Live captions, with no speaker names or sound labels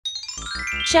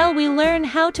Shall we learn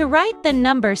how to write the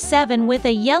number 7 with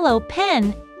a yellow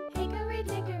pen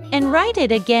and write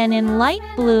it again in light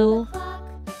blue?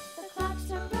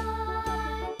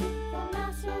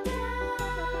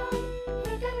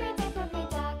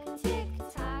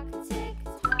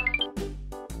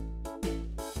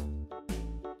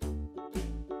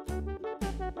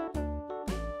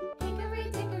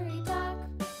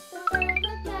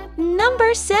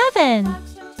 Number 7.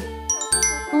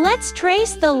 Let's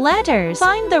trace the letters.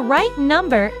 Find the right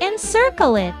number and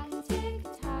circle it.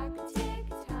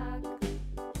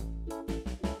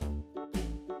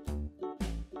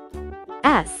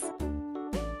 S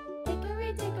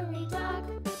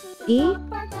E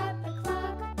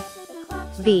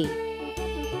V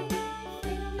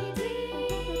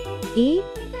E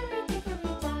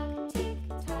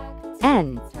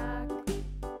N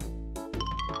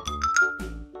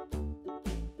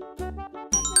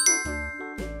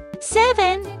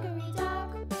 7.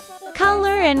 Color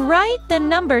and write the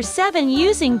number 7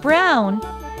 using brown,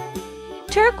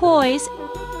 turquoise,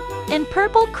 and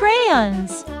purple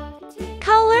crayons.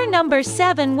 Color number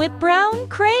 7 with brown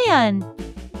crayon.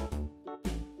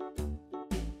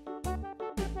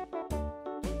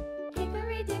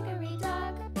 Hickory dickory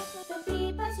dock, the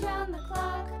bee buzzed round the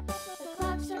clock. The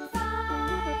clock struck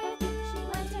 5. She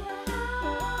went to her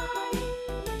hive.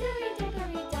 Hickory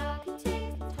dickory dock,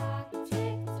 tick tock,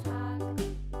 tick tock.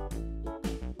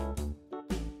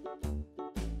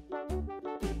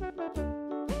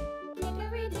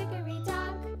 Hickory dickory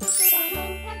dock, the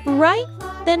hen pecked at Write the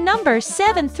clock. the number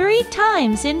 7 3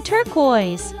 times in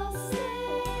turquoise.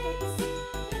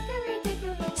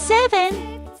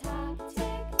 7.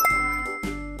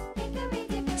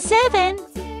 7.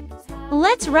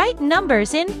 Let's write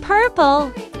numbers in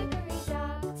purple.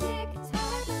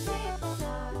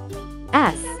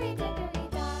 S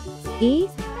E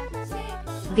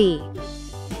V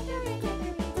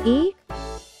E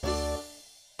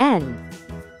N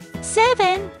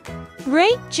 7.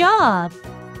 Great job!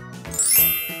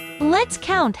 Let's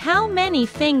count how many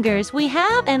fingers we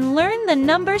have and learn the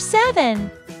number 7.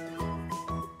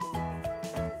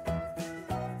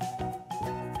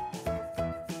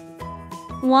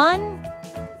 1,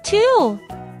 2,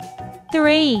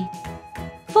 3,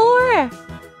 4,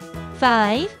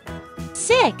 5,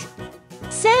 6,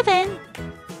 7.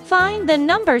 Find the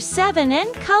number 7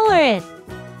 and color it.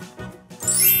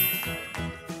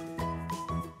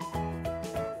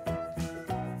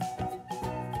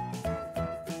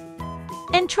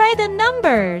 And try the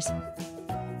numbers.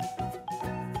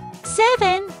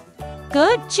 7.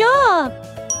 Good job!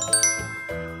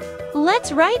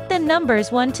 Let's write the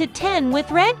numbers 1 to 10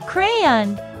 with red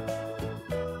crayon.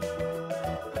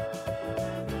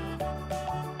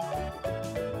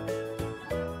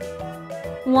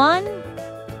 1,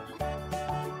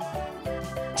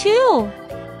 2,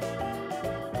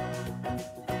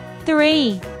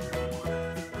 3,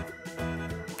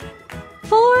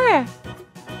 4,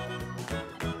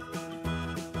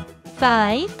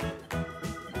 5,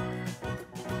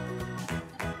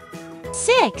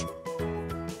 6,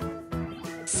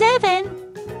 7,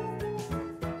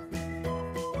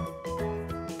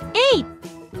 8,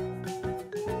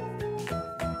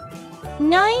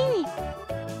 9,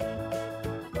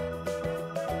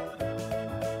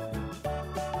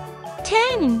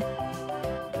 10.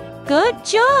 Good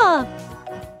job!